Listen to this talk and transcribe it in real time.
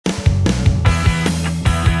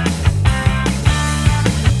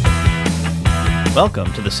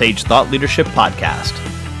Welcome to the Sage Thought Leadership Podcast,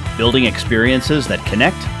 building experiences that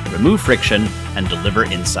connect, remove friction, and deliver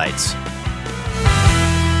insights.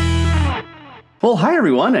 Well, hi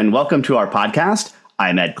everyone, and welcome to our podcast.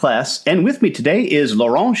 I'm Ed Kless, and with me today is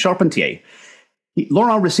Laurent Charpentier.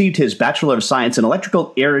 Laurent received his Bachelor of Science in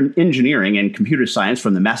Electrical Engineering and Computer Science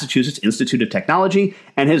from the Massachusetts Institute of Technology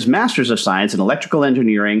and his Master's of Science in Electrical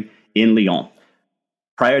Engineering in Lyon.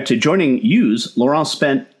 Prior to joining Yooz, Laurent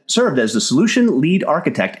served as the Solution Lead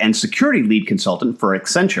Architect and Security Lead Consultant for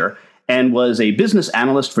Accenture and was a Business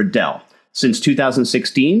Analyst for Dell. Since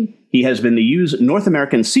 2016, he has been the Yooz North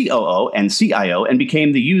American COO and CIO and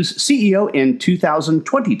became the Yooz CEO in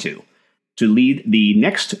 2022 to lead the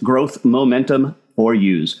next growth momentum for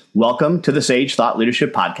Yooz. Welcome to the Sage Thought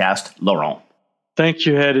Leadership Podcast, Laurent. Thank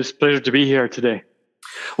you, Ed. It's a pleasure to be here today.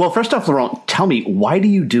 Well, first off, Laurent, tell me, why do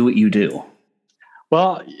you do what you do?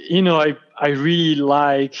 Well, I really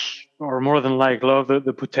like, or more than like, love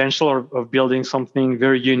the potential of building something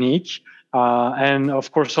very unique. And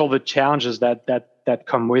of course, all the challenges that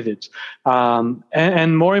come with it.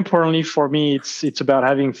 And more importantly for me, it's about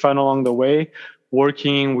having fun along the way,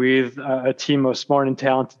 working with a team of smart and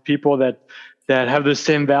talented people that have the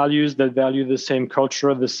same values, that value the same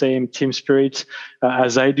culture, the same team spirit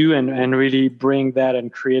as I do, and really bring that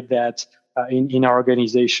and create that in our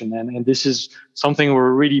organization. And this is something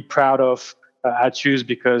we're really proud of at Yooz,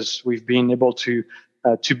 because we've been able to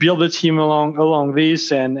build a team along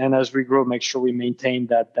this, and as we grow, make sure we maintain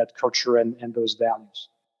that culture and those values.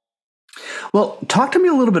 Well, talk to me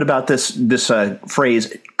a little bit about this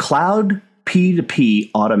phrase, Cloud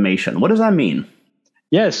P2P automation. What does that mean?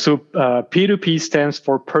 Yes, so P2P stands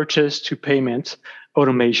for Purchase to Payment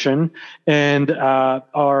Automation, and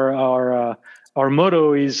our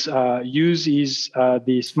motto is Yooz is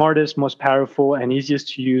the smartest, most powerful, and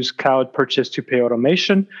easiest to use cloud purchase to pay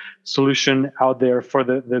automation solution out there for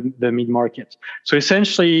the mid-market. So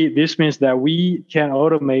essentially, this means that we can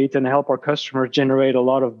automate and help our customers generate a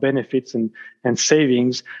lot of benefits and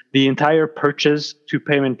savings, the entire purchase to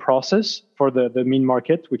payment process for the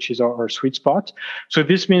mid-market, which is our sweet spot. So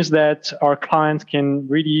this means that our clients can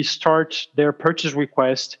really start their purchase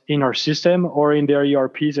request in our system or in their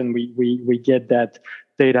ERPs, and we get that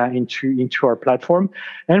data into our platform.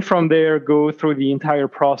 And from there, go through the entire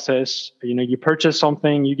process. You purchase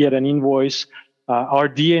something, you get an invoice. Our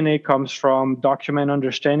DNA comes from document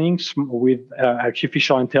understandings with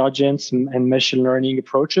artificial intelligence and machine learning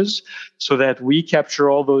approaches, so that we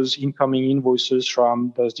capture all those incoming invoices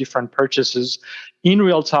from those different purchases in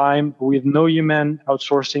real time with no human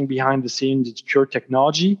outsourcing behind the scenes. It's pure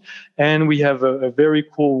technology. And we have a very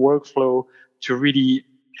cool workflow to really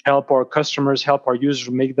help our customers, help our users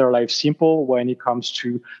make their life simple when it comes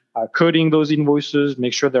to coding those invoices,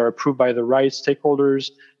 make sure they're approved by the right stakeholders,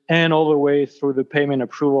 and all the way through the payment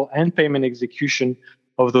approval and payment execution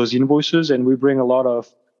of those invoices. And we bring a lot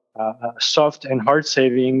of soft and hard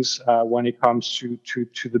savings when it comes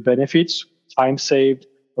to the benefits, time saved,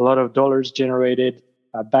 a lot of dollars generated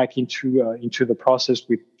back into the process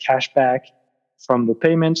with cash back from the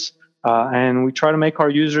payments. And we try to make our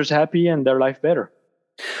users happy and their life better.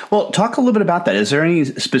 Well, talk a little bit about that. Is there any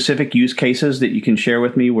specific use cases that you can share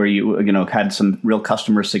with me where you had some real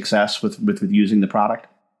customer success with using the product?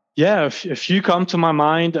 Yeah, a few come to my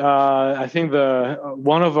mind. I think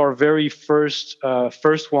one of our very first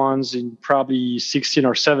ones in probably 16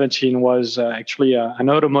 or 17 was actually an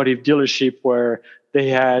automotive dealership where they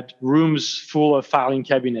had rooms full of filing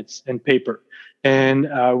cabinets and paper, and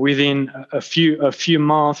within a few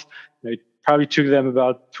months, it probably took them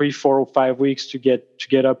about 3, 4, or 5 weeks to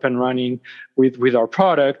get up and running with our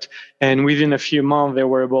product, and within a few months they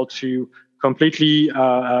were able to completely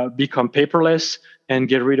become paperless and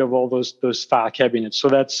get rid of all those file cabinets. So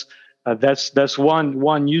that's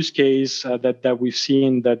one use case that we've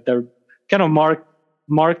seen that kind of marked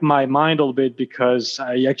my mind a little bit, because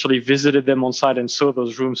I actually visited them on site and saw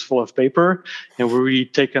those rooms full of paper, and we're really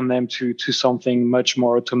taking them to something much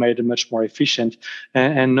more automated, much more efficient,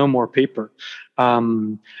 and no more paper.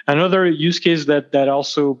 Another use case that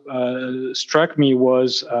also struck me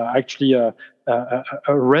was actually a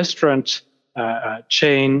restaurant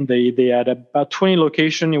chain. They had about 20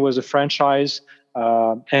 locations. It was a franchise,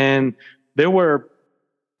 and they were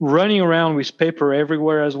running around with paper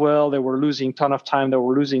everywhere as well. They were losing a ton of time. They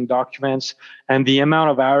were losing documents, and the amount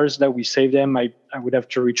of hours that we saved them, I would have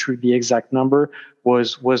to retrieve the exact number,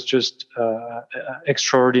 was just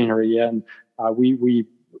extraordinary. And we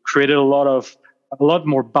created a lot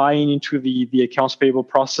more buy-in into the accounts payable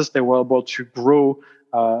process. They were able to grow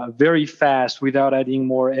very fast without adding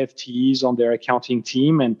more FTEs on their accounting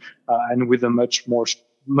team, and with a much more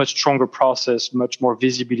much stronger process, much more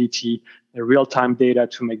visibility, real-time data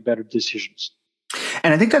to make better decisions.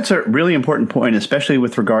 And I think that's a really important point, especially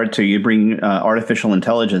with regard to you bring artificial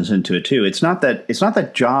intelligence into it too. It's not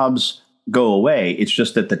that jobs go away. It's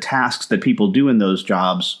just that the tasks that people do in those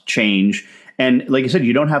jobs change. And like I said,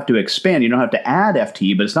 you don't have to expand, you don't have to add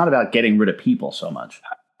FTE, but it's not about getting rid of people so much.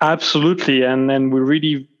 Absolutely. And we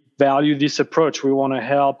really value this approach. We want to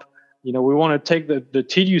help, we want to take the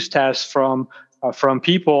tedious tasks from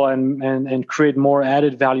people and create more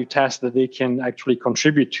added value tasks that they can actually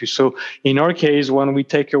contribute to. So in our case, when we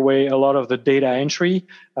take away a lot of the data entry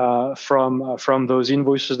from those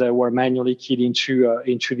invoices that were manually keyed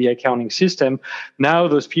into the accounting system, now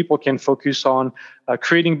those people can focus on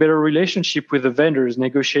creating better relationship with the vendors,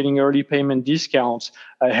 negotiating early payment discounts,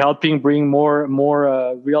 helping bring more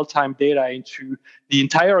real-time data into the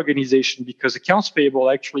entire organization, because accounts payable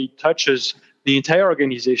actually touches the entire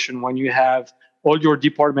organization. When you have all your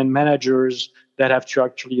department managers that have to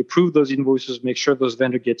actually approve those invoices, make sure those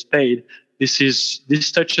vendor gets paid.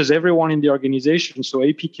 This touches everyone in the organization. So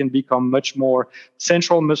AP can become much more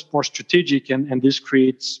central, much more strategic, and this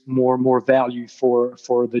creates more value for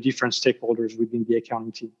the different stakeholders within the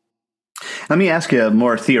accounting team. Let me ask you a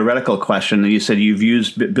more theoretical question. You said you've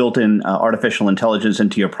used built-in artificial intelligence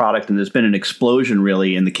into your product, and there's been an explosion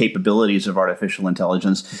really in the capabilities of artificial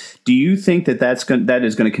intelligence. Do you think that that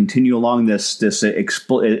is going to continue along this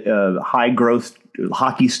high growth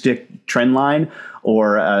hockey stick trend line,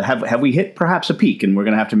 or have we hit perhaps a peak and we're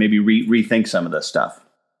going to have to maybe rethink some of this stuff?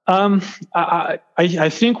 I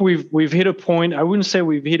think we've hit a point. I wouldn't say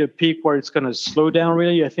we've hit a peak where it's going to slow down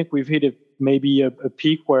really. I think we've hit maybe a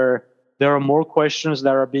peak where there are more questions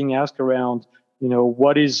that are being asked around,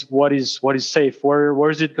 what is safe? Where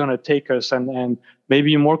is it going to take us? And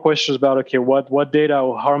maybe more questions about, okay, what data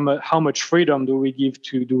or how much freedom do we give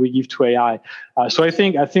to AI? So I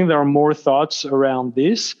think there are more thoughts around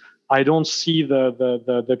this. I don't see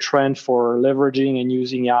the trend for leveraging and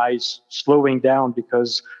using AI slowing down,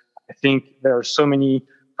 because I think there are so many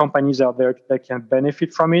companies out there that can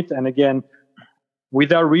benefit from it. And again,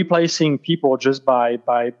 without replacing people, just by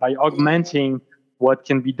augmenting what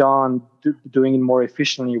can be done, doing it more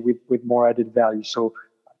efficiently with more added value. So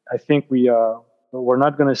I think we're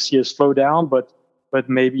not going to see a slowdown, but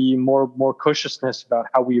maybe more cautiousness about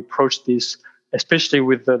how we approach this, especially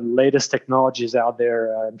with the latest technologies out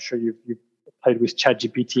there. I'm sure you've played with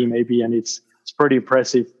ChatGPT maybe, and it's pretty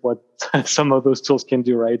impressive what some of those tools can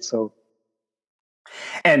do, right? So.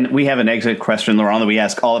 And we have an exit question, Laurent, that we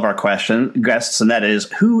ask all of our guests, and that is,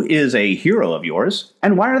 who is a hero of yours,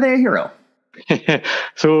 and why are they a hero?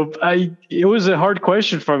 So it was a hard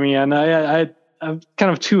question for me, and I have kind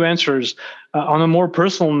of two answers. On a more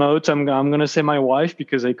personal note, I'm going to say my wife,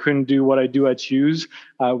 because I couldn't do what I do at Yooz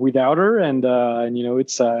without her, and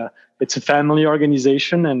it's a family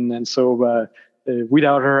organization, and so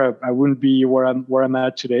without her I wouldn't be where I'm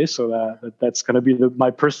at today. So that's going to be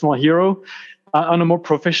my personal hero. On a more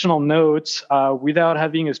professional note, without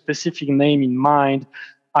having a specific name in mind,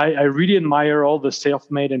 I really admire all the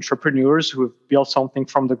self-made entrepreneurs who have built something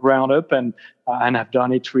from the ground up and have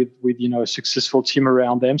done it with a successful team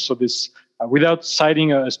around them. So this, without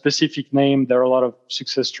citing a specific name, there are a lot of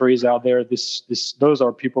success stories out there. Those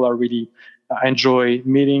are people I really enjoy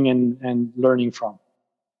meeting and learning from.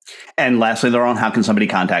 And lastly, Laurent, how can somebody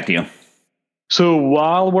contact you? So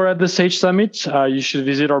while we're at the Sage Summit, you should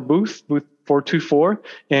visit our booth 424.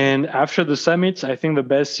 And after the summit, I think the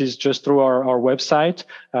best is just through our website,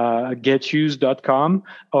 getyooz.com,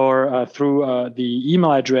 or through the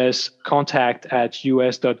email address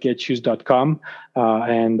contact@us.getyooz.com.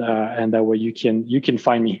 And that way you can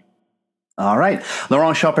find me. All right.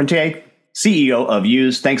 Laurent Charpentier, CEO of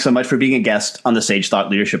Yooz, thanks so much for being a guest on the Sage Thought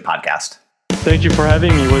Leadership Podcast. Thank you for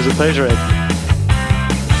having me. It was a pleasure, Ed.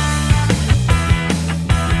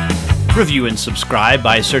 Review and subscribe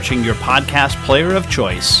by searching your podcast player of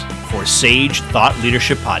choice for Sage Thought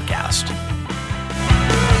Leadership Podcast.